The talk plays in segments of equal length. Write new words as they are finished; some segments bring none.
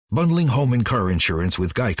Bundling home and car insurance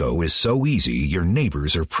with Geico is so easy, your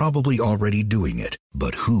neighbors are probably already doing it.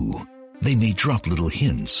 But who? They may drop little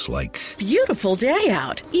hints like, beautiful day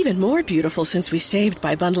out. Even more beautiful since we saved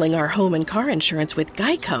by bundling our home and car insurance with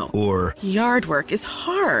Geico. or Yard work is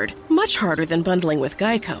hard. Much harder than bundling with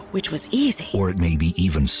Geico, which was easy. or it may be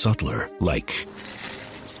even subtler, like,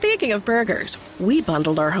 Speaking of burgers, we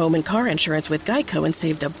bundled our home and car insurance with Geico and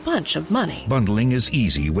saved a bunch of money. bundling is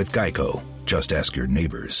easy with Geico. Just ask your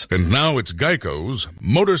neighbors. And now it's Geico's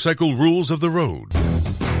Motorcycle Rules of the Road.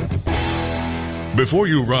 Before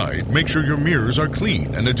you ride, make sure your mirrors are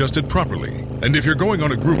clean and adjusted properly. And if you're going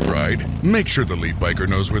on a group ride, make sure the lead biker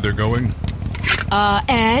knows where they're going.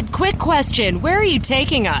 Ed, quick question. Where are you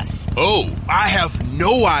taking us? Oh, I have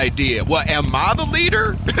no idea. Well, am I the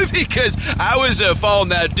leader? Because I was following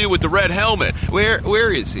that dude with the red helmet.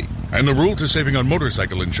 Where is he? And the rule to saving on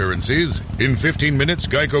motorcycle insurance is, in 15 minutes,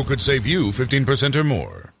 Geico could save you 15% or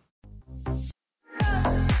more.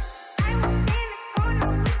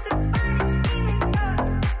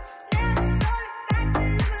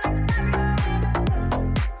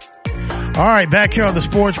 All right, back here on the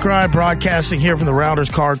Sports Grind, broadcasting here from the Rounders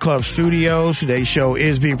Card Club studios. Today's show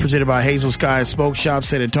is being presented by Hazel Sky Smoke Shop,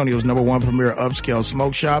 San Antonio's #1 premier upscale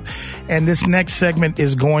smoke shop. And this next segment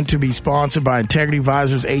is going to be sponsored by Integrity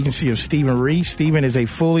Advisors Agency of Stephen Reese. Stephen is a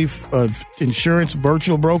fully insurance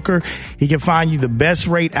virtual broker. He can find you the best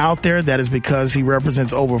rate out there. That is because he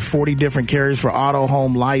represents over 40 different carriers for auto,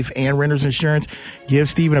 home, life, and renters insurance. Give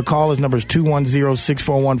Stephen a call. His number is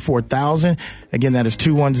 210-641-4000. Again, that is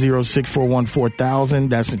 210-641-4000.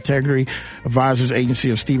 That's Integrity Advisors Agency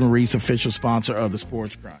of Stephen Reese, official sponsor of the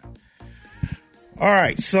Sports Grind. All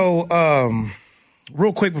right, so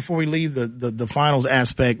real quick before we leave the finals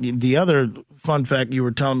aspect, the other fun fact you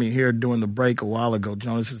were telling me here during the break a while ago,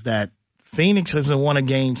 Jonas, is that Phoenix hasn't won a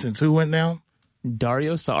game since who went down?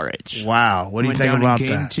 Dario Saric. Wow, what do you think about game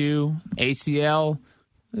that? Game 2, ACL,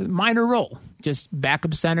 minor role. Just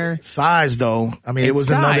backup center. Size, though. I mean, it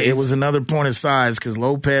was another point of size because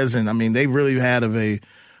Lopez and, I mean, they really had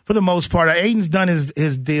for the most part, Aiden's done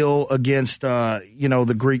his deal against,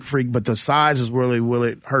 the Greek Freak, but the size is really,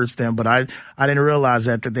 it hurts them. But I didn't realize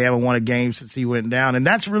that they haven't won a game since he went down. And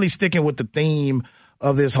that's really sticking with the theme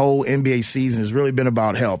of this whole NBA season. Has really been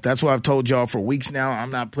about health. That's why I've told y'all for weeks now,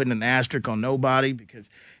 I'm not putting an asterisk on nobody because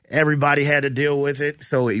everybody had to deal with it.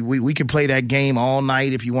 So we can play that game all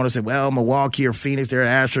night if you want to say, well, Milwaukee or Phoenix, they're an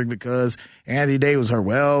asterisk because Anthony Davis hurt.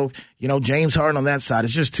 Well, James Harden on that side.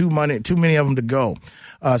 It's just too many of them to go.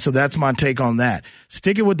 So that's my take on that.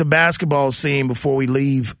 Sticking with the basketball scene before we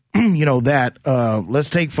leave, let's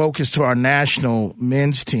take focus to our national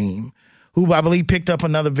men's team, who I believe picked up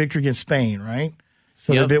another victory against Spain, right?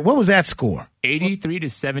 So what was that score?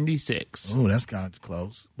 83-76. Oh, that's kind of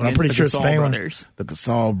close. But I'm pretty sure Spain won. The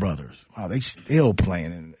Gasol brothers. Wow, they still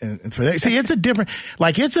playing. And for that. See, it's a different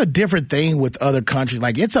thing with other countries.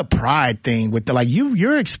 Like, it's a pride thing with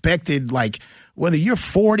you're expected, whether you're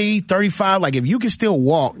 40, 35, if you can still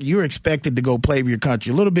walk, you're expected to go play for your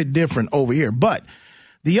country. A little bit different over here. But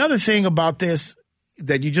the other thing about this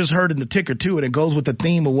that you just heard in the ticker too, and it goes with the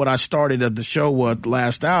theme of what I started at the show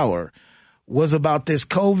last hour, was about this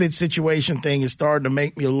COVID situation thing is starting to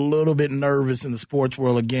make me a little bit nervous in the sports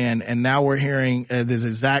world again. And now we're hearing this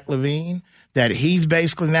is Zach LaVine, that he's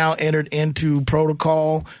basically now entered into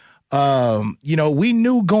protocol. We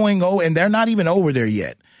knew and they're not even over there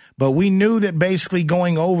yet, but we knew that basically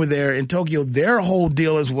going over there in Tokyo, their whole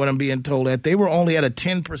deal is what I'm being told that they were only at a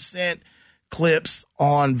 10% clips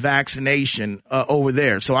on vaccination over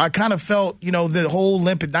there. So I kind of felt, the whole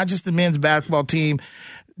Olympic, not just the men's basketball team,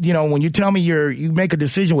 when you tell me you make a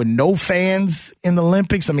decision with no fans in the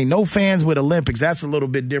Olympics, I mean, no fans with Olympics, that's a little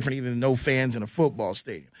bit different even than no fans in a football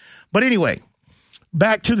stadium. But anyway,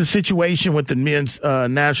 back to the situation with the men's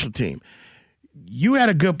national team. You had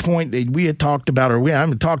a good point that we had talked about, or we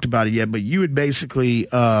haven't talked about it yet, but you had basically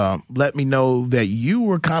let me know that you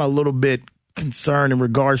were kind of a little bit concerned in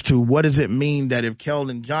regards to what does it mean that if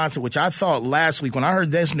Keldon Johnson, which I thought last week when I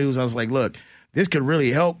heard this news, I was like, look, this could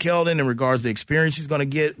really help Keldon in regards to the experience he's going to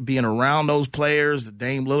get being around those players, the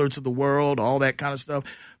Dame Lillards of the world, all that kind of stuff.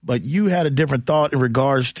 But you had a different thought in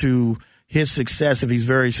regards to his success if he's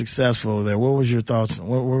very successful there. What was your thoughts?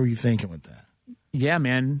 What were you thinking with that? Yeah,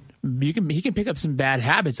 man. He can pick up some bad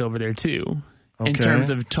habits over there, too, in terms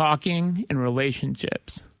of talking and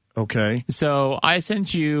relationships. Okay. So I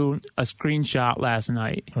sent you a screenshot last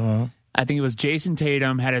night. Uh-huh. I think it was Jason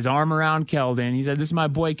Tatum had his arm around Keldon. He said, "This is my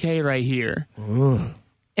boy K right here." Ooh.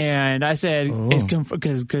 And I said,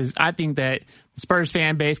 because I think that the Spurs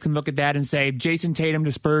fan base can look at that and say, Jason Tatum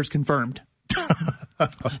to Spurs confirmed.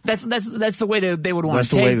 That's the way that they would want to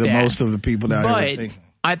take that. That's the way that most of the people down here would think.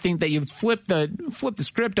 I think that you flip the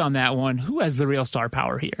script on that one. Who has the real star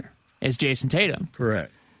power here? It's Jason Tatum.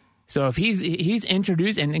 Correct. So if he's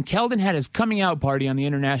introduced, and Keldon had his coming out party on the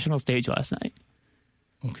international stage last night.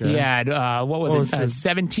 Okay. He had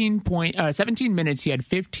 17 minutes. He had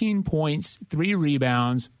 15 points, 3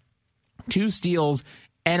 rebounds, 2 steals,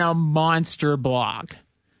 and a monster block.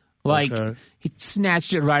 He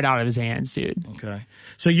snatched it right out of his hands, dude. Okay.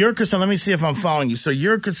 So your concern, let me see if I'm following you. So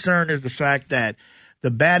your concern is the fact that the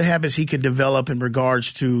bad habits he could develop in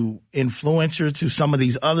regards to influencers to some of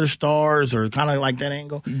these other stars, or kind of like that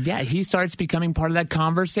angle? Yeah, he starts becoming part of that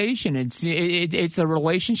conversation. It's a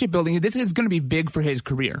relationship building. This is going to be big for his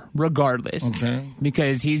career, regardless. Okay.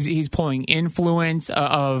 Because he's pulling influence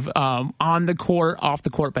of on the court, off the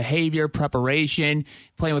court behavior, preparation,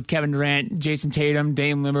 playing with Kevin Durant, Jason Tatum,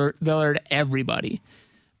 Dame Lillard, everybody.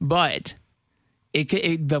 But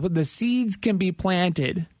the seeds can be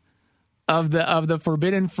planted of the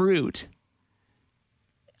forbidden fruit.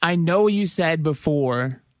 I know you said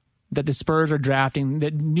before that the Spurs are drafting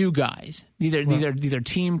the new guys. These are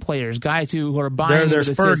team players, guys who are buying. They're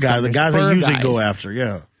Spurs guys, the guys they usually go after.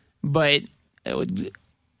 Yeah, but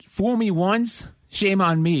fool me once, shame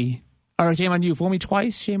on me, or shame on you. Fool me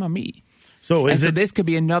twice, shame on me. So this could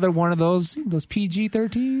be another one of those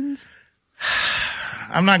PG-13s.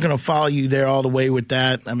 I'm not going to follow you there all the way with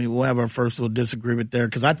that. I mean, we'll have our first little disagreement there,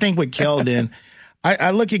 because I think with Keldon,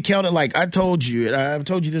 I look at Keldon like I told you, and I've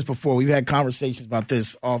told you this before. We've had conversations about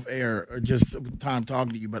this off air or just time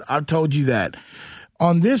talking to you, but I've told you that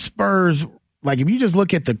on this Spurs, like if you just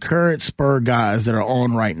look at the current Spur guys that are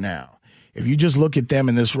on right now, if you just look at them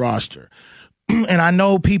in this roster, and I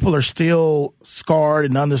know people are still scarred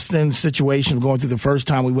and understand the situation going through the first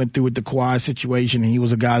time we went through with the Kawhi situation, and he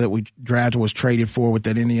was a guy that we drafted, was traded for with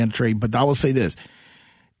that Indiana trade. But I will say this.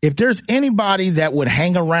 If there's anybody that would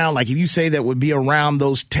hang around, like if you say that would be around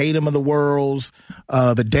those Tatum of the worlds,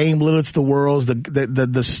 the Dame Lillards of the worlds,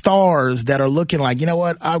 the stars that are looking like, you know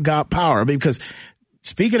what, I've got power. Because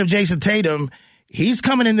speaking of Jason Tatum, he's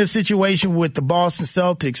coming in this situation with the Boston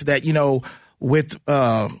Celtics that, with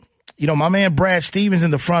my man Brad Stevens in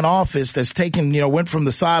the front office that's taken, went from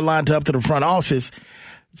the sideline to up to the front office.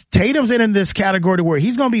 Tatum's in this category where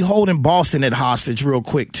he's going to be holding Boston at hostage real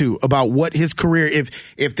quick, too, about what his career,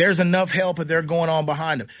 if there's enough help that they're going on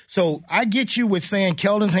behind him. So I get you with saying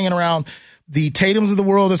Keldon's hanging around the Tatums of the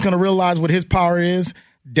world that's going to realize what his power is.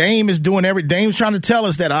 Dame is doing Dame's trying to tell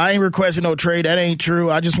us that I ain't requesting no trade. That ain't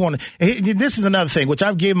true. I just want to. This is another thing, which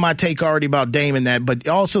I've given my take already about Dame and that, but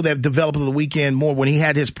also that developed over the weekend more when he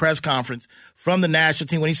had his press conference from the national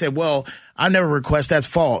team when he said, well, I never request, that's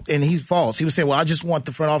false. And he's false. He was saying, well, I just want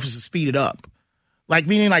the front office to speed it up.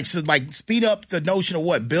 Meaning speed up the notion of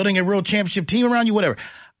what? Building a real championship team around you, whatever.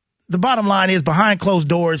 The bottom line is behind closed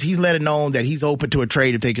doors, he's let it known that he's open to a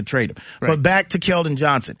trade if they could trade him. Right. But back to Keldon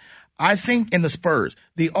Johnson. I think in the Spurs,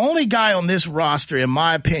 the only guy on this roster, in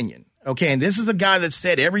my opinion, okay, and this is a guy that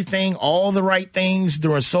said everything, all the right things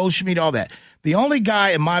during social media, all that. The only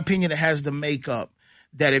guy, in my opinion, that has the makeup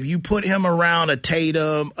that if you put him around a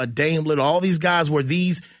Tatum, a Dame Lillard, all these guys where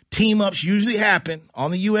these team-ups usually happen on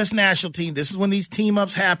the U.S. national team, this is when these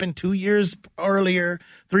team-ups happen 2 years earlier,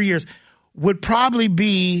 3 years, would probably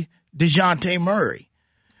be DeJounte Murray.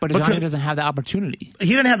 But DeJounte doesn't have the opportunity. He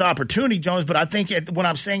didn't have the opportunity, Jones, but I think what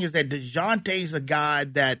I'm saying is that DeJounte's a guy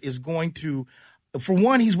that is going to, for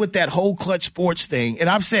one, he's with that whole Clutch Sports thing. And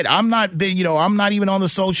I've said, I'm not big, I'm not even on the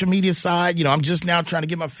social media side. I'm just now trying to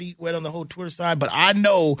get my feet wet on the whole Twitter side. But I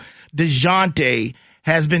know DeJounte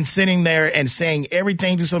has been sitting there and saying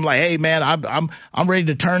everything to something like, hey, man, I'm ready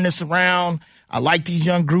to turn this around. I like these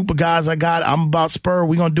young group of guys I got. I'm about Spur.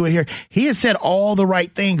 We're going to do it here. He has said all the right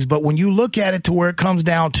things, but when you look at it to where it comes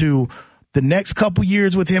down to the next couple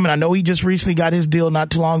years with him, and I know he just recently got his deal not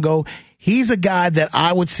too long ago, he's a guy that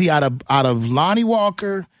I would see out of Lonnie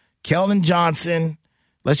Walker, Keldon Johnson.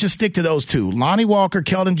 Let's just stick to those two. Lonnie Walker,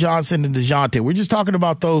 Keldon Johnson, and DeJounte. We're just talking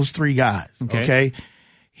about those three guys, okay?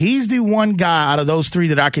 He's the one guy out of those three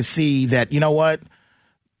that I could see that, you know what?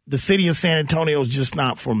 The city of San Antonio is just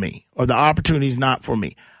not for me, or the opportunity is not for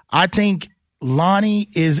me. I think Lonnie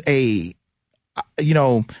is I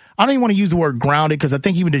don't even want to use the word grounded because I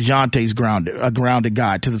think even DeJounte's a grounded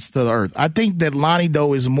guy to the earth. I think that Lonnie,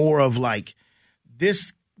 though, is more of like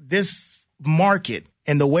this market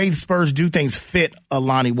and the way the Spurs do things fit a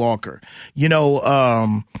Lonnie Walker.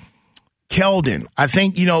 Keldon, I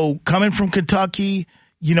think, coming from Kentucky,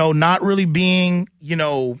 not really being,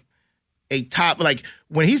 a top, like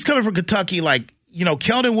when he's coming from Kentucky,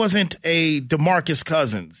 Keldon wasn't a DeMarcus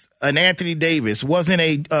Cousins, an Anthony Davis, wasn't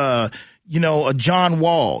a, a John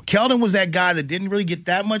Wall. Keldon was that guy that didn't really get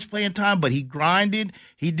that much playing time, but he grinded.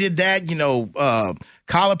 He did that.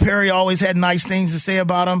 Calipari always had nice things to say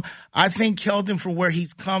about him. I think Keldon, from where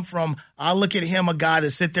he's come from, I look at him, a guy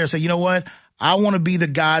that sit there and say, you know what? I want to be the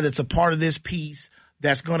guy that's a part of this piece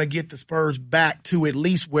that's going to get the Spurs back to at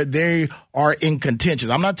least where they are in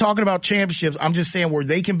contention. I'm not talking about championships. I'm just saying where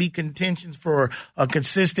they can be contentions for a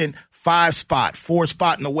consistent 5-spot,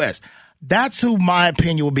 4-spot in the West. That's who my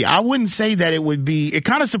opinion would be. I wouldn't say that it would be. It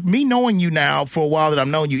kind of, me knowing you now for a while that I've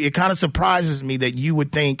known you, it kind of surprises me that you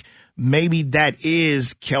would think maybe that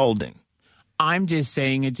is Keldon. I'm just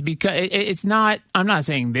saying it's because it's not. I'm not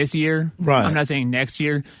saying this year. Right. I'm not saying next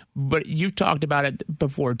year. But you've talked about it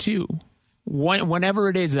before too. Whenever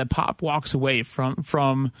it is that Pop walks away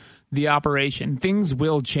from the operation, things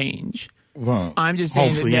will change. Well, I'm just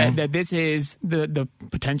saying that this is the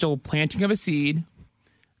potential planting of a seed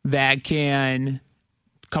that can,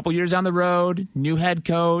 a couple years down the road, new head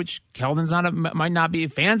coach, Keldon's might not be,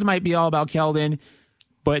 fans might be all about Keldon,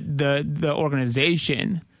 but the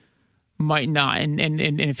organization might not. And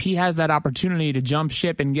if he has that opportunity to jump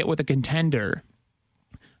ship and get with a contender,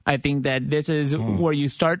 I think that this is where you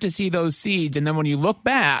start to see those seeds. And then when you look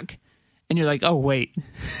back and you're like, oh, wait,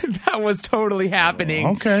 that was totally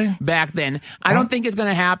happening back then. I don't think it's going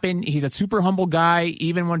to happen. He's a super humble guy.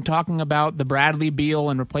 Even when talking about the Bradley Beal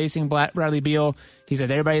and replacing Bradley Beal, he says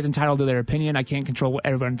everybody's entitled to their opinion. I can't control what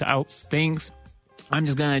everyone else thinks. I'm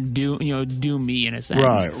just going to do me in a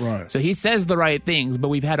sense. Right. So he says the right things, but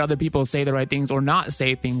we've had other people say the right things or not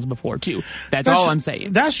say things before too. That's all I'm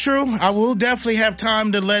saying. That's true. I will definitely have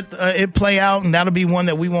time to let it play out, and that'll be one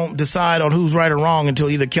that we won't decide on who's right or wrong until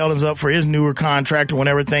either Keldon's up for his newer contract or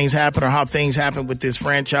whenever things happen or how things happen with this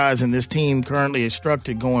franchise and this team currently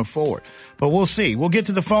instructed going forward. But we'll see. We'll get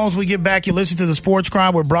to the phones when we get back. You listen to the Sports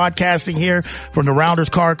Crime. We're broadcasting here from the Rounders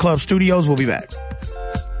Car Club studios. We'll be back.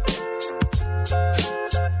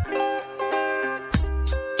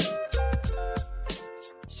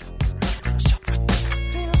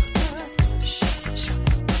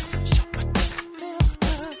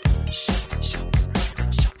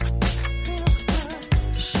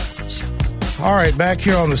 All right, back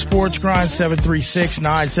here on the Sports Grind,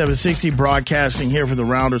 736-9760, broadcasting here from the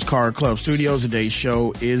Rounders Car Club studios. Today's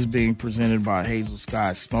show is being presented by Hazel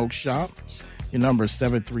Sky Smoke Shop. Your number is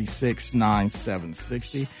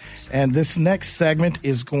 736-9760. And this next segment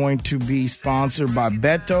is going to be sponsored by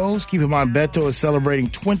Beto's. Keep in mind, Beto is celebrating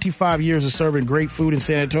 25 years of serving great food in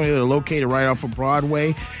San Antonio. They're located right off of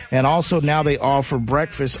Broadway. And also now they offer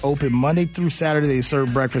breakfast open Monday through Saturday. They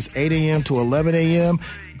serve breakfast 8 a.m. to 11 a.m.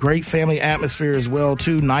 Great family atmosphere as well,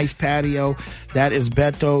 too. Nice patio. That is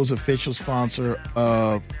Beto's, official sponsor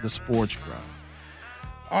of the Sports Grind.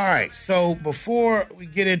 All right, so before we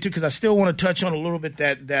get into, because I still want to touch on a little bit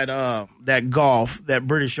that golf, that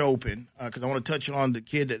British Open, because I want to touch on the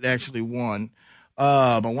kid that actually won.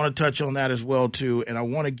 I want to touch on that as well, too, and I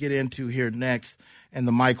want to get into here next and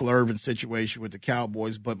the Michael Irvin situation with the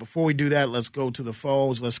Cowboys. But before we do that, let's go to the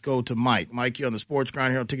phones. Let's go to Mike. Mike, you're on the Sports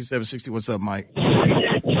Grind here on Ticket 760. What's up, Mike?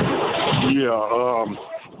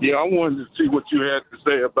 Yeah, I wanted to see what you had to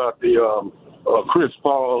say about the Chris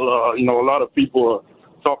Paul. A lot of people are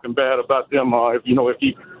talking bad about them.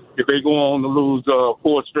 If they go on to lose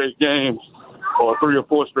 4 straight games or 3 or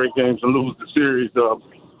 4 straight games and lose the series,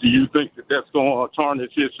 do you think that that's going to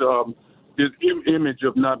tarnish his image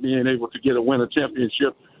of not being able to win a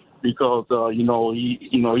championship? Because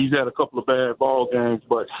he's had a couple of bad ball games,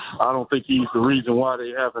 but I don't think he's the reason why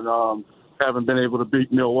they haven't been able to beat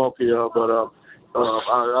Milwaukee.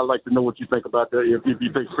 I'd like to know what you think about that. If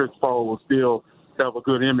you think Chris Paul will still have a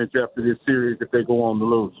good image after this series if they go on to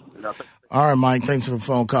lose. All right, Mike, thanks for the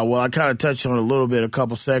phone call. Well, I kind of touched on it a little bit a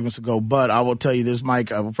couple segments ago, but I will tell you this,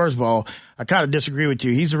 Mike. First of all, I kind of disagree with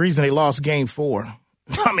you. He's the reason they lost Game 4.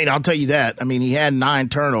 I mean, I'll tell you that. I mean, he had 9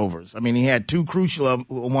 turnovers. I mean, he had 2 crucial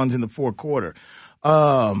ones in the fourth quarter.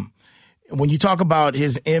 When you talk about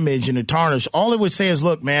his image and the tarnish, all it would say is,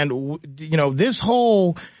 look, man, this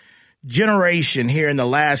whole generation here in the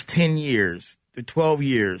last 10 years, the 12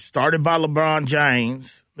 years, started by LeBron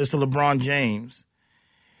James, Mr. LeBron James,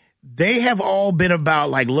 they have all been about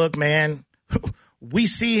like, look, man, we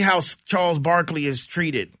see how Charles Barkley is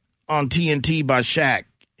treated on TNT by Shaq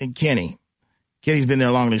and Kenny. Kenny's been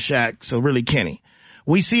there longer than Shaq, so really Kenny.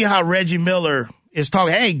 We see how Reggie Miller is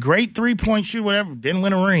talking, hey, great three-point shooter, whatever, didn't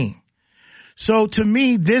win a ring. So to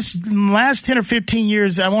me, this last 10 or 15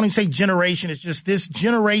 years, I won't even say generation, it's just this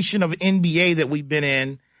generation of NBA that we've been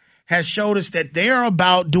in has showed us that they are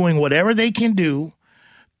about doing whatever they can do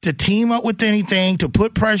to team up with anything, to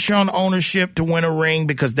put pressure on ownership to win a ring,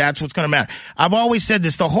 because that's what's going to matter. I've always said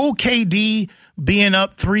this, the whole KD being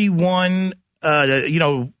up 3-1,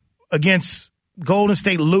 against Golden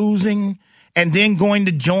State losing and then going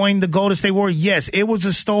to join the Golden State Warriors. Yes, it was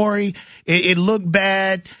a story. It looked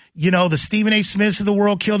bad. The Stephen A. Smiths of the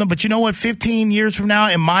world killed him. But you know what? 15 years from now,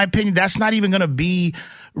 in my opinion, that's not even going to be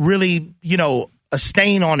really, a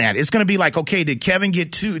stain on that. It's going to be like, okay, did Kevin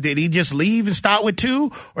get 2? Did he just leave and start with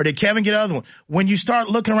 2? Or did Kevin get another one? When you start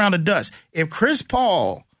looking around the dust, if Chris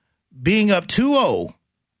Paul being up 2-0,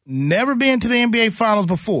 never been to the NBA Finals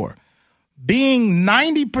before, being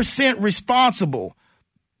 90% responsible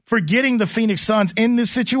for getting the Phoenix Suns in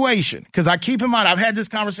this situation, because I keep in mind, I've had this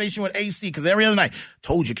conversation with AC, because every other night,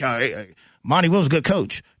 told you, Monty Williams, good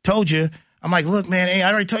coach. Told you. I'm like, look, man, I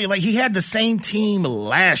already told you, he had the same team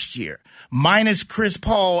last year, minus Chris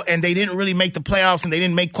Paul, and they didn't really make the playoffs, and they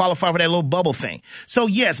didn't qualify for that little bubble thing. So,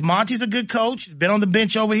 yes, Monty's a good coach. He's been on the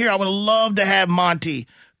bench over here. I would love to have Monty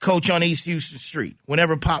coach on East Houston Street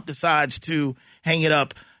whenever Pop decides to hang it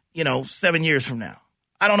up, 7 years from now.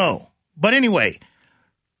 I don't know. But anyway,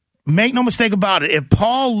 make no mistake about it. If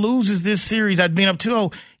Paul loses this series at being up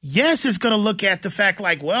 2-0, yes, it's going to look at the fact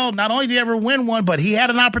not only did he ever win one, but he had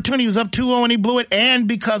an opportunity. He was up 2-0 and he blew it, and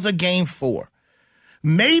because of Game 4.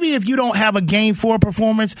 Maybe if you don't have a Game 4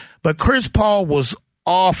 performance, but Chris Paul was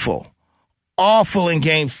awful in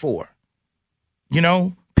Game 4.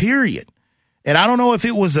 Period. And I don't know if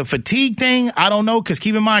it was a fatigue thing. I don't know, because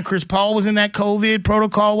keep in mind, Chris Paul was in that COVID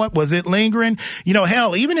protocol. What was it lingering?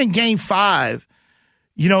 Hell, even in Game 5,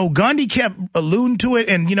 Gundy kept alluding to it.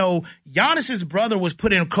 And, Giannis's brother was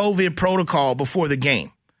put in COVID protocol before the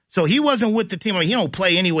game. So he wasn't with the team. He don't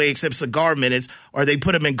play anyway except cigar minutes, or they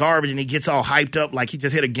put him in garbage and he gets all hyped up like he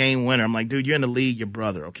just hit a game winner. I'm like, dude, you're in the league, your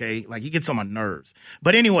brother, okay? He gets on my nerves.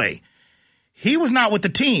 But anyway, he was not with the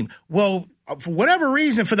team. Well, for whatever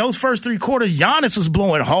reason, for those first 3 quarters, Giannis was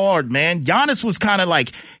blowing hard, man. Giannis was kind of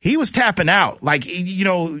he was tapping out.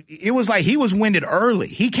 It was like he was winded early.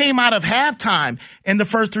 He came out of halftime in the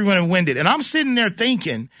first 3 minutes winded. And I'm sitting there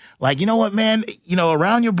thinking, you know what, man,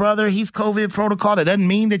 around your brother, he's COVID protocol. That doesn't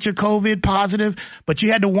mean that you're COVID positive, but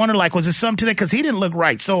you had to wonder, was there something to that? Because he didn't look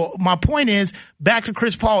right. So my point is, back to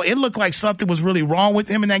Chris Paul, it looked like something was really wrong with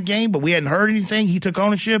him in that game, but we hadn't heard anything. He took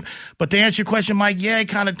ownership. But to answer your question, Mike, yeah, it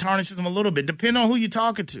kind of tarnishes him a little bit. Depending on who you're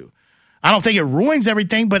talking to. I don't think it ruins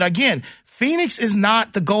everything, but again, Phoenix is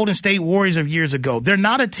not the Golden State Warriors of years ago. They're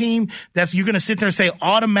not a team you're going to sit there and say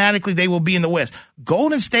automatically they will be in the West.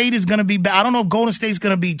 Golden State is going to be, I don't know if Golden State's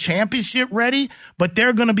going to be championship ready, but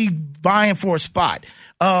they're going to be vying for a spot.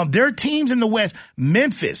 There are teams in the West.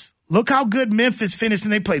 Memphis. Look how good Memphis finished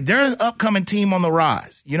and they played. They're an upcoming team on the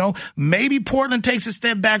rise. Maybe Portland takes a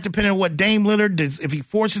step back depending on what Dame Lillard does, if he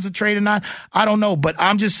forces a trade or not. I don't know, but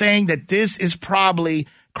I'm just saying that this is probably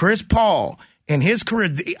Chris Paul in his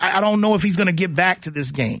career. I don't know if he's going to get back to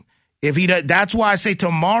this game. If he does, that's why I say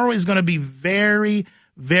tomorrow is going to be very,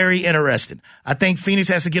 very interesting. I think Phoenix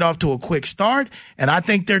has to get off to a quick start, and I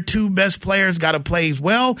think their 2 best players got to play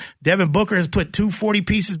well. Devin Booker has put 2 40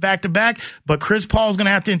 pieces back to back, but Chris Paul's going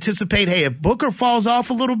to have to anticipate, hey, if Booker falls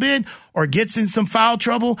off a little bit or gets in some foul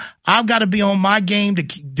trouble, I've got to be on my game to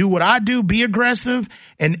do what I do, be aggressive,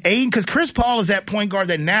 and aid, because Chris Paul is that point guard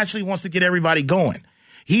that naturally wants to get everybody going.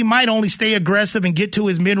 He might only stay aggressive and get to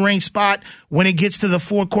his mid-range spot when it gets to the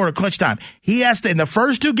 4th quarter clutch time. He has to, in the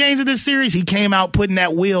first 2 games of this series, he came out putting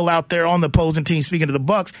that wheel out there on the opposing team. Speaking to the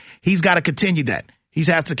Bucks, he's got to continue that. He's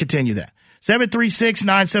have to continue that.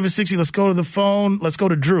 736-9760. Let's go to the phone. Let's go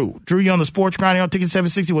to Drew. Drew, you on the Sports Grind on Ticket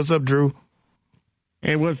 760. What's up, Drew?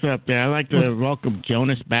 Hey, what's up there? I'd like to welcome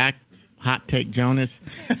Jonas back. Hot take Jonas.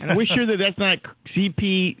 And are we sure that that's not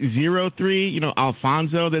CP03,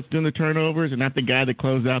 Alfonso that's doing the turnovers and not the guy that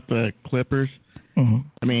closed out the Clippers? Mm-hmm.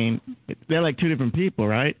 I mean, they're like 2 different people,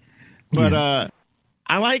 right? But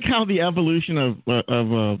I like how the evolution of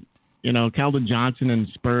Keldon Johnson and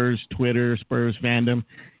Spurs Twitter, Spurs fandom.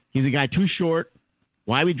 He's a guy too short.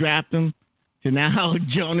 Why we draft him? To now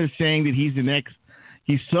Jonas saying that he's the next.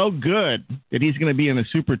 He's so good that he's going to be in a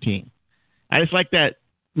super team. I just like that.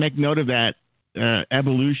 Make note of that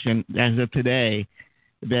evolution as of today,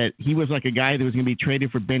 that he was like a guy that was going to be traded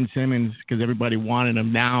for Ben Simmons because everybody wanted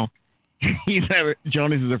him. Now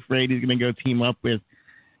Jonas is afraid he's going to go team up with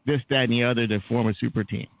this, that, and the other to form a super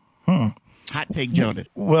team. Hot take Jonas.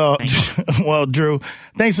 Well, Drew,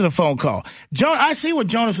 thanks for the phone call. I see what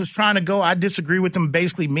Jonas was trying to go. I disagree with him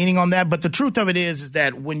basically meaning on that. But the truth of it is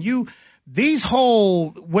that when these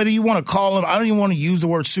whole, whether you want to call them, I don't even want to use the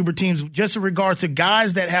word super teams, just in regards to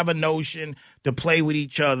guys that have a notion to play with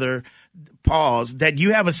each other, that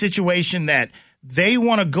you have a situation that they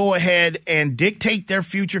want to go ahead and dictate their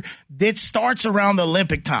future. That starts around the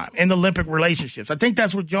Olympic time and the Olympic relationships. I think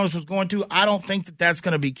that's what Jonas was going to. I don't think that that's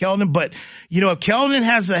going to be Keldon. But, if Keldon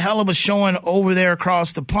has a hell of a showing over there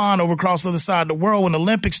across the pond, over across the other side of the world, when the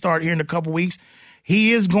Olympics start here in a couple weeks,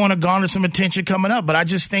 he is going to garner some attention coming up. But I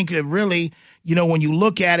just think that really, when you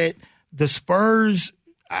look at it, the Spurs,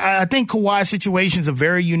 I think Kawhi's situation is a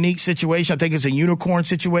very unique situation. I think it's a unicorn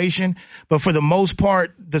situation. But for the most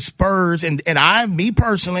part, the Spurs, and me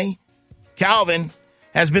personally, Calvin,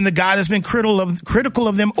 has been the guy that's been critical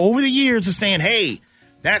of them over the years of saying, hey,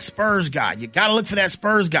 that Spurs guy, you got to look for that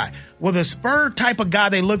Spurs guy. Well, the Spur type of guy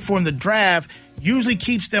they look for in the draft usually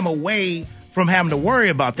keeps them away from having to worry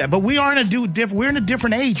about that. But we're in a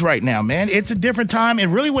different age right now, man. It's a different time.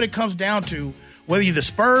 And really what it comes down to, whether you're the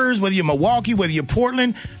Spurs, whether you're Milwaukee, whether you're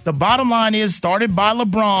Portland, the bottom line is, started by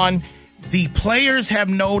LeBron, the players have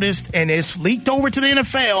noticed, and it's leaked over to the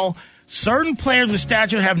NFL, certain players with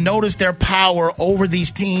stature have noticed their power over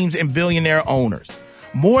these teams and billionaire owners.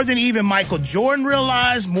 More than even Michael Jordan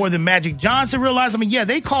realized, more than Magic Johnson realized. I mean, yeah,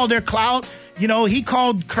 they called their clout. He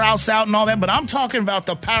called Krause out and all that, but I'm talking about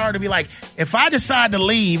the power to be like, if I decide to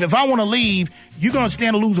leave, if I want to leave, you're going to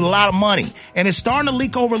stand to lose a lot of money. And it's starting to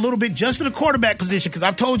leak over a little bit just to the quarterback position, because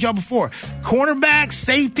I've told y'all before, cornerbacks,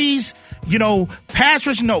 safeties, pass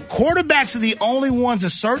rush, quarterbacks are the only ones, a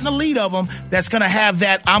certain elite of them, that's going to have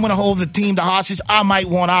that, I'm going to hold the team to hostage, I might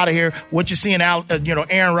want out of here, what you're seeing out,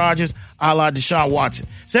 Aaron Rodgers, a la Deshaun Watson.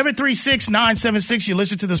 736-976, you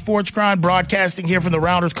listen to the Sports Grind, broadcasting here from the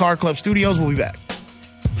Rounders Car Club studios. We'll be back.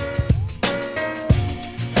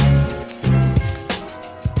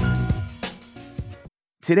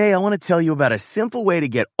 Today, I want to tell you about a simple way to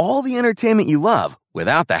get all the entertainment you love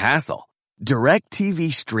without the hassle.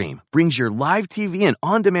 DirecTV Stream brings your live TV and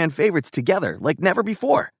on-demand favorites together like never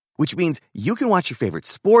before, which means you can watch your favorite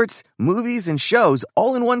sports, movies, and shows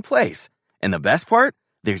all in one place. And the best part?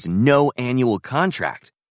 There's no annual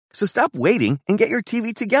contract. So stop waiting and get your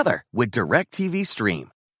TV together with DirecTV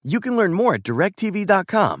Stream. You can learn more at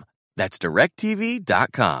DirecTV.com. That's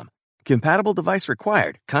DirecTV.com. Compatible device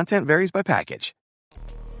required. Content varies by package.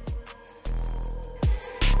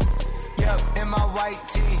 Yep, in my white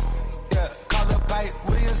tee. Yeah, call up Pipe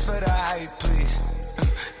Williams for the hype, please.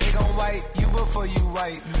 They gon' wipe you before you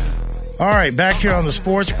wipe me. All right, back here on the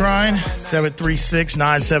Sports Grind,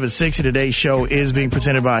 736-976. Today's show is being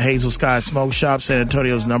presented by Hazel Sky Smoke Shop, San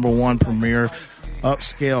Antonio's #1 premier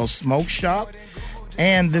upscale smoke shop.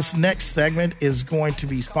 And this next segment is going to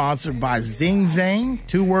be sponsored by Zing Zang.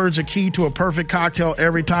 2 words are key to a perfect cocktail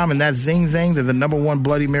every time, and that's Zing Zang. They're the #1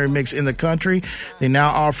 Bloody Mary mix in the country. They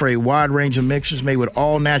now offer a wide range of mixers made with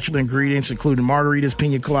all natural ingredients, including margaritas,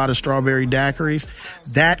 pina coladas, strawberry daiquiris.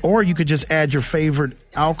 Or you could just add your favorite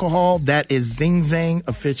alcohol. That is Zing Zang,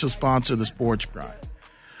 official sponsor of the Sports Grind.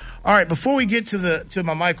 All right, before we get to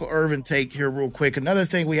my Michael Irvin take here real quick, another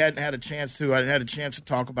thing I hadn't had a chance to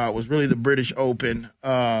talk about was really the British Open.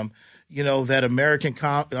 That American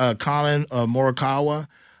Colin Morikawa,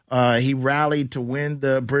 he rallied to win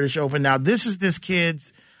the British Open. Now, this is this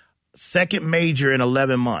kid's second major in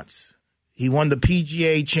 11 months. He won the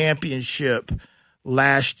PGA Championship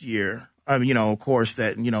last year. Of course,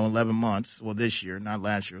 that, 11 months. Well, this year, not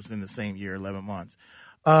last year. It was in the same year, 11 months.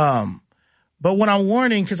 But when I'm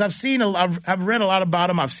warning, because I've read a lot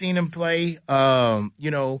about him, I've seen him play. I'm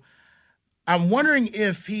wondering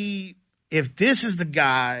if this is the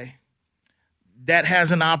guy that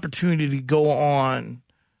has an opportunity to go on,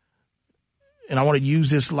 and I want to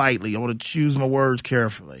use this lightly. I want to choose my words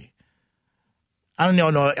carefully. I don't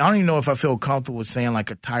even know if I feel comfortable with saying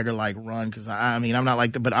like a Tiger-like run, because I'm not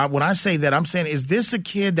like that. But when I say that, I'm saying, is this a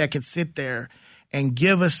kid that can sit there and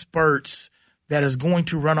give us spurts that is going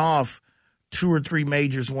to run off 2 or 3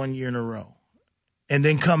 majors 1 year in a row and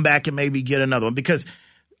then come back and maybe get another one? Because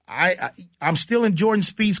I'm still in Jordan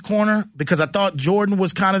Spieth's corner, because I thought Jordan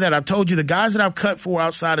was kind of that. I've told you the guys that I've cut for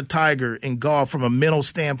outside of Tiger in golf from a mental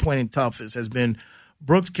standpoint and toughness has been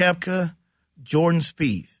Brooks Koepka, Jordan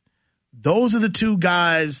Spieth. Those are the 2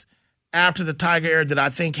 guys after the Tiger era that I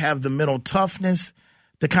think have the mental toughness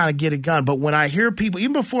to kind of get it done. But when I hear people,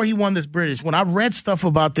 even before he won this British, when I read stuff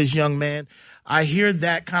about this young man, I hear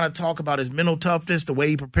that kind of talk about his mental toughness, the way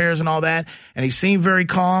he prepares and all that, and he seemed very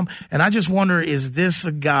calm. And I just wonder, is this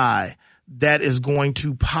a guy that is going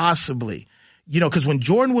to possibly, because when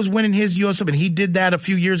Jordan was winning his U.S. Open, he did that a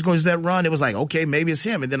few years ago, that run, it was like, okay, maybe it's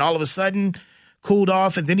him. And then all of a sudden cooled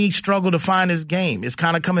off, and then he struggled to find his game. It's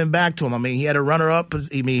kind of coming back to him. I mean, he had a runner-up.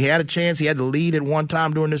 He had a chance. He had the lead at one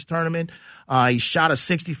time during this tournament. He shot a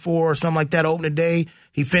 64 or something like that opening day.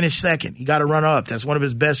 He finished second. He got a runner-up. That's one of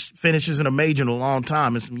his best finishes in a major in a long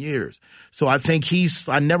time, in some years. So I think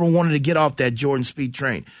I never wanted to get off that Jordan Spieth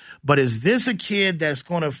train. But is this a kid that's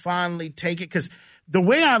going to finally take it? Because the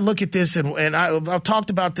way I look at this, and I've talked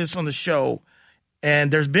about this on the show,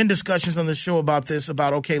 and there's been discussions on the show about this,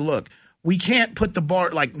 about, okay, look, we can't put the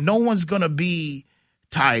bar, like, no one's going to be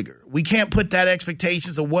Tiger. We can't put that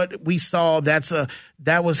expectations of what we saw.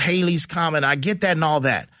 That was Haley's comment. I get that and all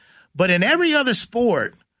that. But in every other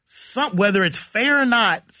sport, whether it's fair or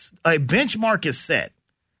not, a benchmark is set.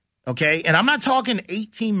 Okay? And I'm not talking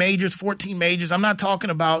 18 majors, 14 majors. I'm not talking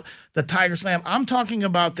about the Tiger Slam. I'm talking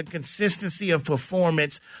about the consistency of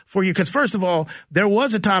performance for you. Because, first of all, there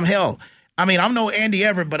was a time, I'm no Andy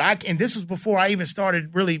Everett, but and this was before I even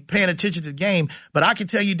started really paying attention to the game, but I can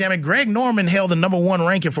tell you, damn it, Greg Norman held the number one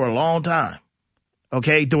ranking for a long time,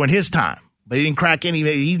 okay, during his time. But he didn't crack any.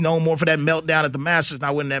 He's known more for that meltdown at the Masters,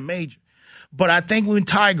 not winning that major. But I think when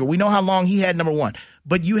Tiger, we know how long he had number one.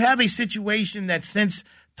 But you have a situation that since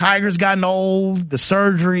Tiger's gotten old, the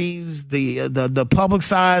surgeries, the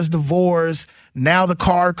publicized divorce, now the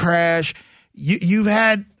car crash, you've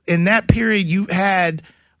had, in that period, you had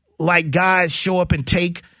like guys show up and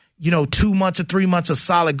take, 2 months or 3 months of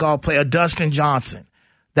solid golf play. A Dustin Johnson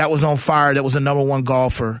that was on fire, that was a number one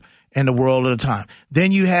golfer in the world at the time.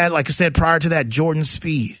 Then you had, like I said, prior to that, Jordan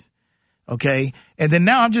Spieth. Okay? And then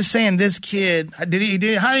now I'm just saying this kid, how did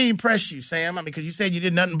he impress you, Sam? Because you said you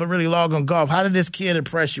did nothing but really log on golf. How did this kid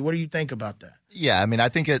impress you? What do you think about that? Yeah, I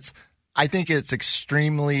think it's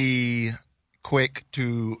extremely quick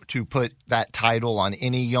to put that title on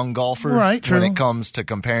any young golfer, right, when it comes to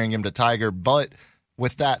comparing him to Tiger. But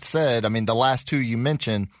with that said, the last two you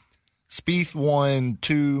mentioned, Spieth won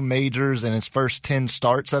 2 majors in his first 10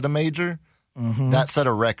 starts at a major. Mm-hmm. That set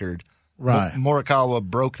a record. Right. Morikawa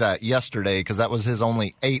broke that yesterday because that was his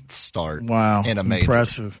only 8th start in a major.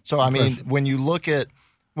 Impressive. So, when you look at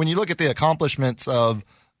the accomplishments of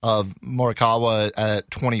Morikawa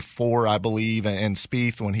at 24, I believe, and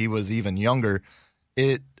Spieth when he was even younger,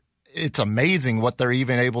 it's amazing what they're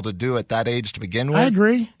even able to do at that age to begin with. I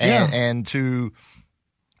agree. And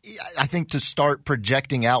I think to start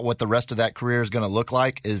projecting out what the rest of that career is going to look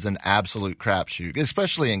like is an absolute crapshoot,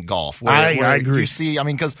 especially in golf. Where I agree. You see,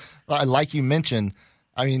 because like you mentioned,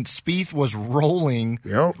 Spieth was rolling,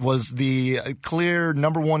 was the clear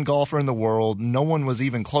number one golfer in the world. No one was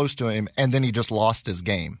even close to him, and then he just lost his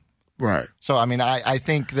game. Right. So, I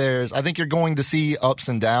think you're going to see ups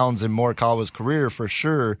and downs in Morikawa's career for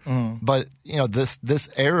sure. Mm. But, this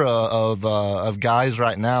era of guys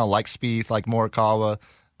right now, like Spieth, like Morikawa,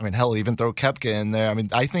 hell, even throw Koepka in there.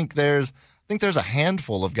 I think there's a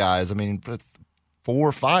handful of guys. 4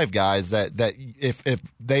 or 5 guys that if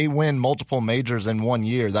they win multiple majors in 1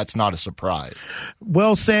 year, that's not a surprise.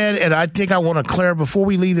 Well said, and I think I want to clarify, before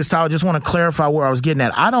we leave this topic, I just want to clarify where I was getting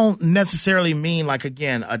at. I don't necessarily mean, like,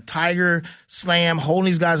 again, a Tiger Slam, holding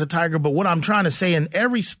these guys a Tiger, but what I'm trying to say, in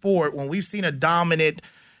every sport, when we've seen a dominant,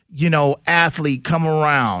 athlete come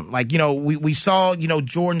around, like, we saw,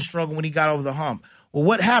 Jordan struggle when he got over the hump. Well,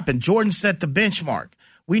 what happened? Jordan set the benchmark.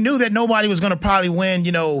 We knew that nobody was going to probably win,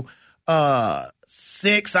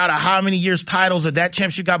 6 out of how many years titles of that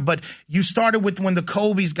championship got, but you started with when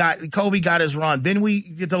Kobe got his run. Then we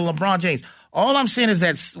get to LeBron James. All I'm saying is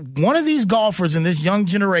that one of these golfers in this young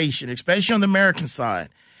generation, especially on the American side,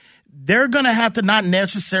 they're going to have to not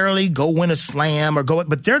necessarily go win a slam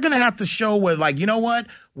but they're going to have to show where, like, you know what?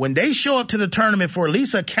 When they show up to the tournament for at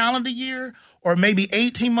least a calendar year or maybe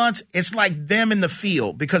 18 months, it's like them in the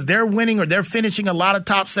field because they're winning or they're finishing a lot of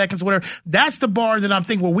top seconds, whatever. That's the bar that I'm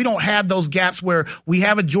thinking where we don't have those gaps where we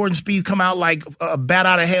have a Jordan Spieth come out like a bat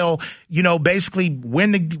out of hell, basically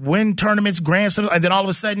win tournaments, Grand Slam, and then all of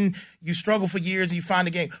a sudden you struggle for years and you find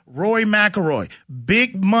the game. Rory McIlroy,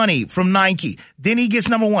 big money from Nike. Then he gets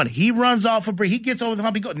number one. He runs off a break. He gets over the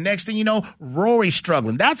hump. He goes. Next thing you know, Rory's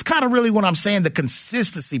struggling. That's kind of really what I'm saying, the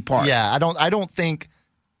consistency part. Yeah, I don't think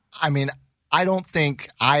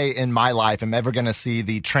I, in my life, am ever going to see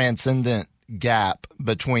the transcendent gap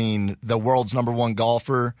between the world's number one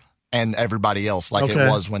golfer and everybody else like it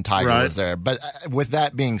was when Tiger was there. But with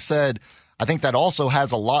that being said, I think that also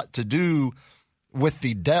has a lot to do with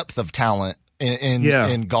the depth of talent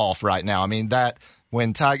in golf right now. That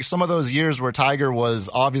when Tiger, some of those years where Tiger was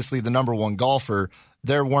obviously the number one golfer,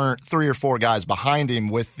 there weren't 3 or 4 guys behind him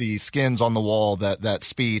with the skins on the wall that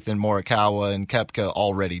Spieth and Morikawa and Koepka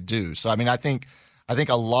already do. So, I think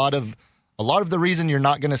a lot of the reason you're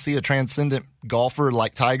not going to see a transcendent golfer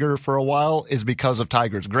like Tiger for a while is because of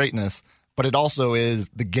Tiger's greatness. but it also is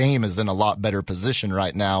the game is in a lot better position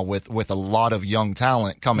right now with a lot of young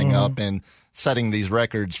talent coming up and setting these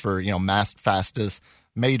records for, fastest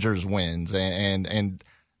majors wins. And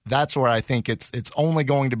that's where I think it's only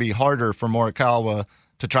going to be harder for Morikawa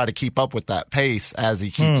to try to keep up with that pace as he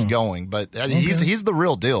keeps going. But he's the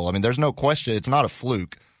real deal. I mean, there's no question. It's not a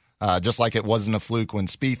fluke, just like it wasn't a fluke when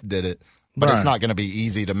Spieth did it. But it's not going to be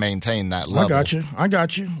easy to maintain that level. I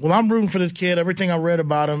got you. Well, I'm rooting for this kid. Everything I read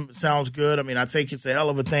about him sounds good. I mean, I think it's a hell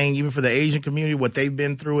of a thing, even for the Asian community, what they've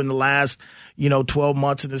been through in the last, 12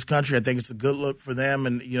 months in this country. I think it's a good look for them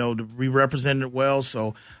and, to be represented well.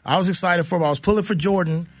 So I was excited for him. I was pulling for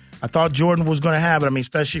Jordan. I thought Jordan was going to have it. I mean,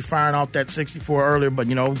 especially firing off that 64 earlier. But,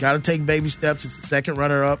 got to take baby steps. It's the second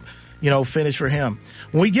runner-up. Finish for him.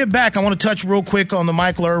 When we get back, I want to touch real quick on the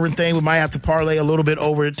Michael Irvin thing. We might have to parlay a little bit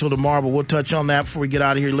over it till tomorrow, but we'll touch on that before we get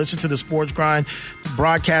out of here. Listen to the Sports Grind,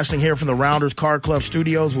 broadcasting here from the Rounders Card Club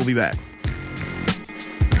studios. We'll be back.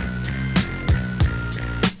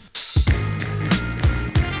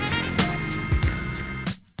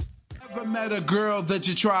 Met a girl that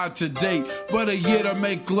you tried to date, but a year to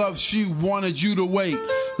make love, she wanted you to wait.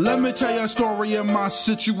 Let me tell you a story of my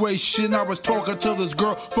situation. I was talking to this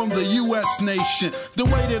girl from the U.S. nation. The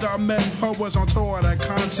way that I met her was on tour at a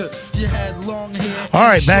concert. She had long hair. All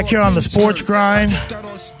right, back here on the Sports Grind.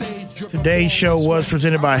 Today's show was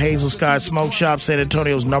presented by Hazel Sky Smoke Shop, San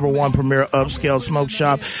Antonio's #1 premier upscale smoke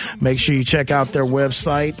shop. Make sure you check out their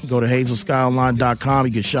website. Go to hazelskyonline.com.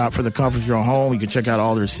 You can shop for the comfort of your home. You can check out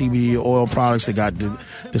all their CBD oil products. They got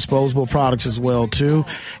disposable products as well, too.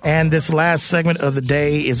 And this last segment of the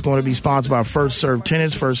day is going to be sponsored by First Serve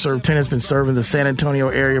Tennis. First Serve Tennis has been serving the San Antonio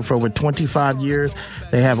area for over 25 years.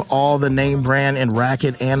 They have all the name brand and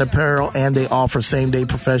racket and apparel, and they offer same-day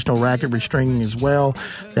professional racket restringing as well.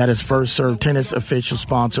 That is First Serve Tennis, official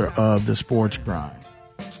sponsor of the Sports Grind.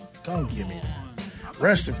 Don't give me that.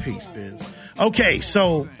 Rest in peace, Biz. Okay,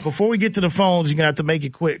 so before we get to the phones, you're going to have to make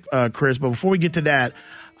it quick, Chris, but before we get to that,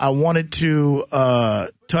 I wanted to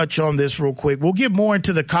touch on this real quick. We'll get more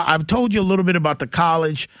into I've told you a little bit about the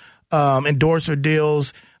college endorsement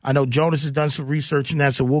deals. I know Jonas has done some research in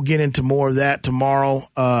that, so we'll get into more of that tomorrow.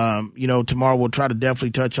 Tomorrow we'll try to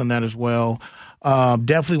definitely touch on that as well.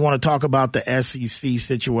 Definitely want to talk about the SEC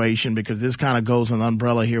situation because this kind of goes an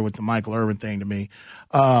umbrella here with the Michael Irvin thing to me.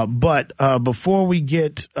 But before we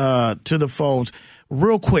get to the phones,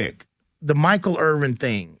 real quick, the Michael Irvin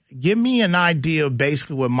thing. Give me an idea of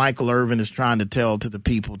basically what Michael Irvin is trying to tell to the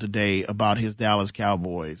people today about his Dallas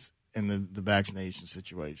Cowboys and the vaccination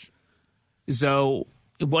situation. So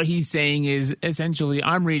what he's saying is essentially,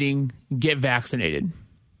 I'm reading, get vaccinated.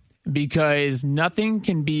 Because nothing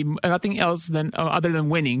else than other than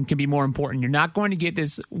winning can be more important. You're not going to get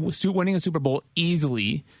this winning a Super Bowl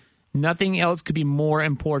easily. Nothing else could be more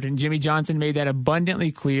important. Jimmy Johnson made that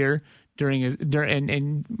abundantly clear during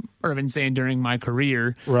Irvin saying during my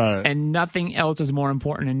career. Right. And nothing else is more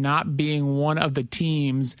important. And not being one of the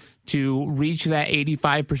teams to reach that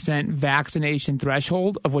 85% vaccination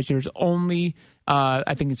threshold, of which there's only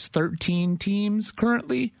I think it's 13 teams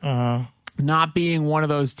currently. Not being one of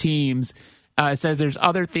those teams says there's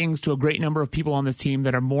other things to a great number of people on this team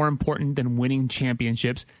that are more important than winning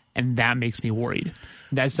championships, and that makes me worried.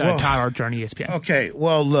 That's Tyler Archer on ESPN. Okay,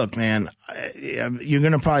 well, look, man, you're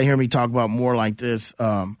going to probably hear me talk about more like this.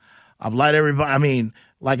 I've let everybody, I mean,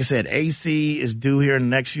 like I said, AC is due here in the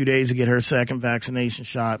next few days to get her second vaccination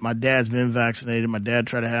shot. My dad's been vaccinated. My dad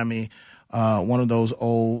tried to have me one of those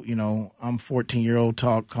old, I'm 14-year-old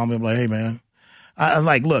call me like, hey, man. I was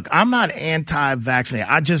like, look, I'm not anti-vaccinated.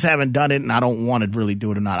 I just haven't done it, and I don't want to really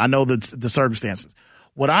do it or not. I know the circumstances.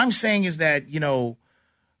 What I'm saying is that,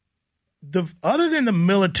 other than the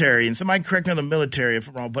military, and somebody correct me on the military if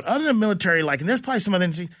I'm wrong, but other than the military, and there's probably some other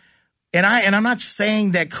things, and I'm not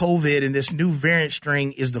saying that COVID and this new variant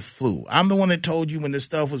string is the flu. I'm the one that told you when this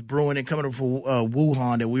stuff was brewing and coming up from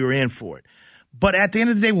Wuhan that we were in for it. But at the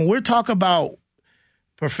end of the day, when we're talking about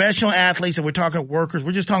professional athletes and we're talking workers,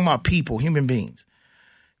 we're just talking about people, human beings.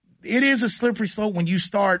 It is a slippery slope when you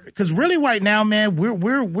start, because really right now, man,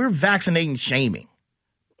 we're vaccinating shaming.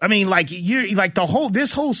 I mean,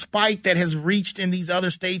 this whole spike that has reached in these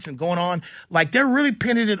other states and going on, they're really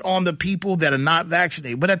pinning it on the people that are not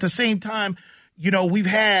vaccinated. But at the same time, we've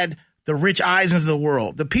had the Rich Eisens of the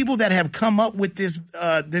world, the people that have come up with this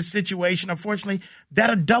situation, unfortunately,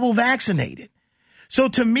 that are double vaccinated. So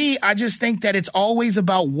to me, I just think that it's always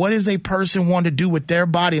about what does a person want to do with their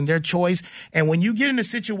body and their choice. And when you get in a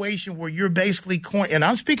situation where you're basically, and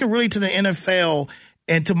I'm speaking really to the NFL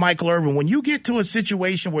and to Michael Irvin, when you get to a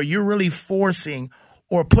situation where you're really forcing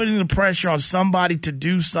or putting the pressure on somebody to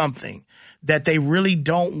do something that they really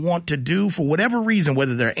don't want to do for whatever reason,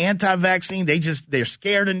 whether they're anti-vaccine, they're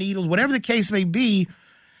scared of needles, whatever the case may be,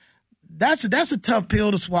 that's a tough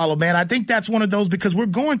pill to swallow, man. I think that's one of those because we're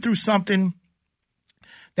going through something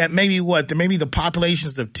that maybe the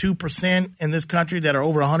populations of 2% in this country that are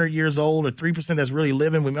over 100 years old or 3% that's really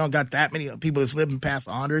living. We don't got that many people that's living past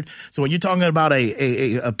 100. So when you're talking about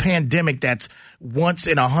a pandemic that's once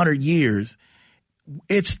in 100 years,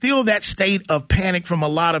 it's still that state of panic from a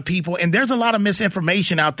lot of people. And there's a lot of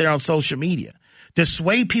misinformation out there on social media to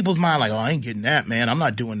sway people's mind like, oh, I ain't getting that, man. I'm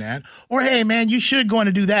not doing that. Or, hey, man, you should go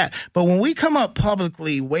and do that. But when we come up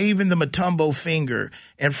publicly waving the Matumbo finger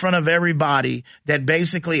in front of everybody that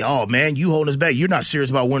basically, oh, man, you holding us back. You're not serious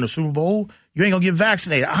about winning the Super Bowl. You ain't going to get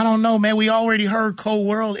vaccinated. I don't know, man. We already heard Cole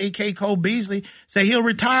World, a.k.a. Cole Beasley, say he'll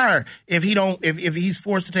retire if he's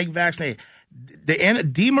forced to take vaccinated.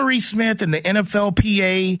 DeMaurice Smith and the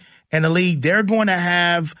NFLPA and the league, they're going to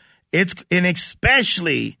have and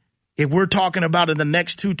especially if we're talking about in the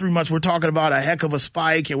next 2-3 months, we're talking about a heck of a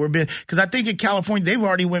spike. And because I think in California, they've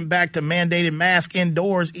already went back to mandated masks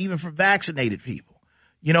indoors, even for vaccinated people.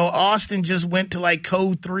 You know, Austin just went to like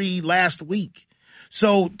code 3 last week.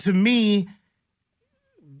 So to me,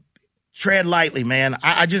 tread lightly, man.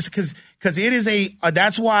 I just, because it is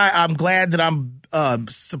that's why I'm glad that I'm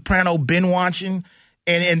Soprano binge watching.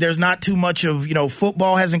 And there's not too much of,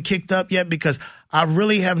 football hasn't kicked up yet because I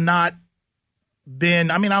really have not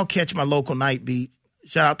I'll catch my local night beat.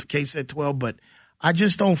 Shout out to KSET 12, but I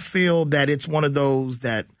just don't feel that it's one of those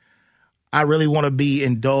that I really want to be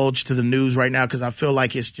indulged to the news right now because I feel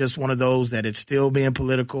like it's just one of those that it's still being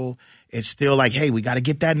political. It's still like, hey, we got to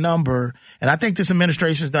get that number. And I think this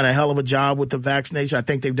administration has done a hell of a job with the vaccination. I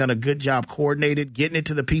think they've done a good job coordinated, getting it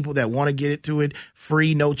to the people that want to get it to it,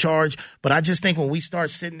 free, no charge. But I just think when we start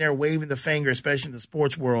sitting there waving the finger, especially in the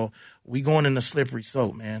sports world, we going in a slippery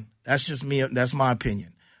slope, man. That's just me. That's my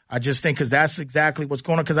opinion. I just think because that's exactly what's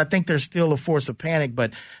going on because I think there's still a force of panic.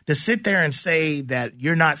 But to sit there and say that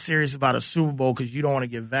you're not serious about a Super Bowl because you don't want to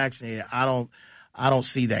get vaccinated, I don't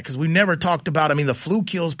see that because we never talked about, the flu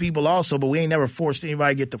kills people also, but we ain't never forced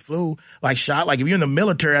anybody to get the flu, like shot. Like if you're in the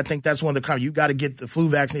military, I think that's one of the crimes. You got to get the flu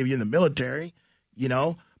vaccine if you're in the military,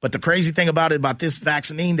 But the crazy thing about this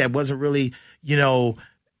vaccine that wasn't really,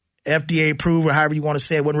 FDA approved or however you want to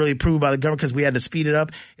say it, wasn't really approved by the government because we had to speed it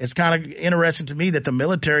up. It's kind of interesting to me that the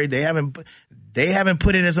military, they haven't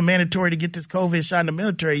put it as a mandatory to get this COVID shot in the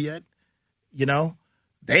military yet,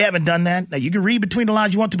 They haven't done that. Now, you can read between the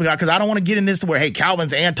lines you want to, because I don't want to get in this to where, hey,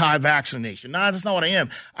 Calvin's anti-vaccination. No, that's not what I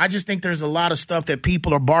am. I just think there's a lot of stuff that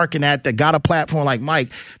people are barking at that got a platform like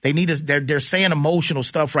Mike. They're saying emotional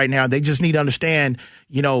stuff right now. They just need to understand,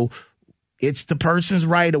 it's the person's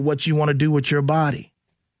right of what you want to do with your body.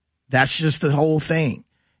 That's just the whole thing.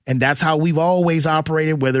 And that's how we've always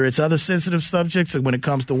operated, whether it's other sensitive subjects or when it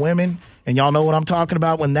comes to women. And y'all know what I'm talking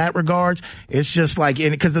about in that regards. It's just like,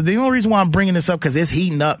 because the only reason why I'm bringing this up, because it's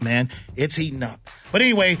heating up, man. It's heating up. But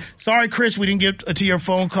anyway, sorry, Chris, we didn't get to your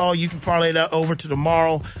phone call. You can parlay that over to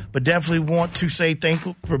tomorrow. But definitely want to say thank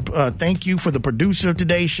you for the producer of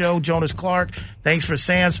today's show, Jonas Clark. Thanks for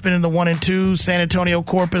Sam spinning the 1 and 2, San Antonio,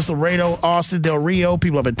 Corpus, Laredo, Austin, Del Rio,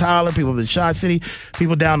 people up in Tyler, people up in Shot City,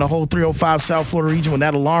 people down the whole 305 South Florida region. When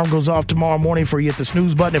that alarm goes off tomorrow morning for you hit the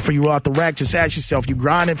snooze button and for you out the rack, just ask yourself, you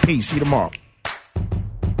grind in peace. See you tomorrow.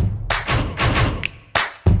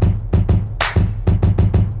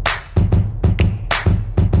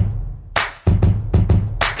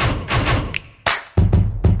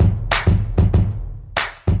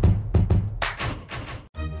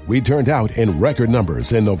 We turned out in record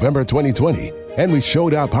numbers in November 2020, and we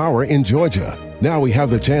showed our power in Georgia. Now we have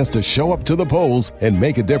the chance to show up to the polls and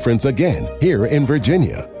make a difference again here in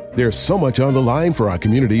Virginia. There's so much on the line for our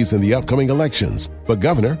communities in the upcoming elections, for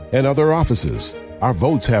governor and other offices. Our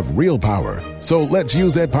votes have real power, so let's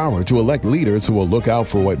use that power to elect leaders who will look out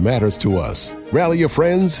for what matters to us. Rally your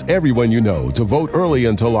friends, everyone you know, to vote early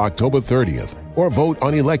until October 30th, or vote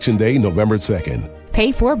on Election Day, November 2nd.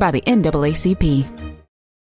 Paid for by the NAACP.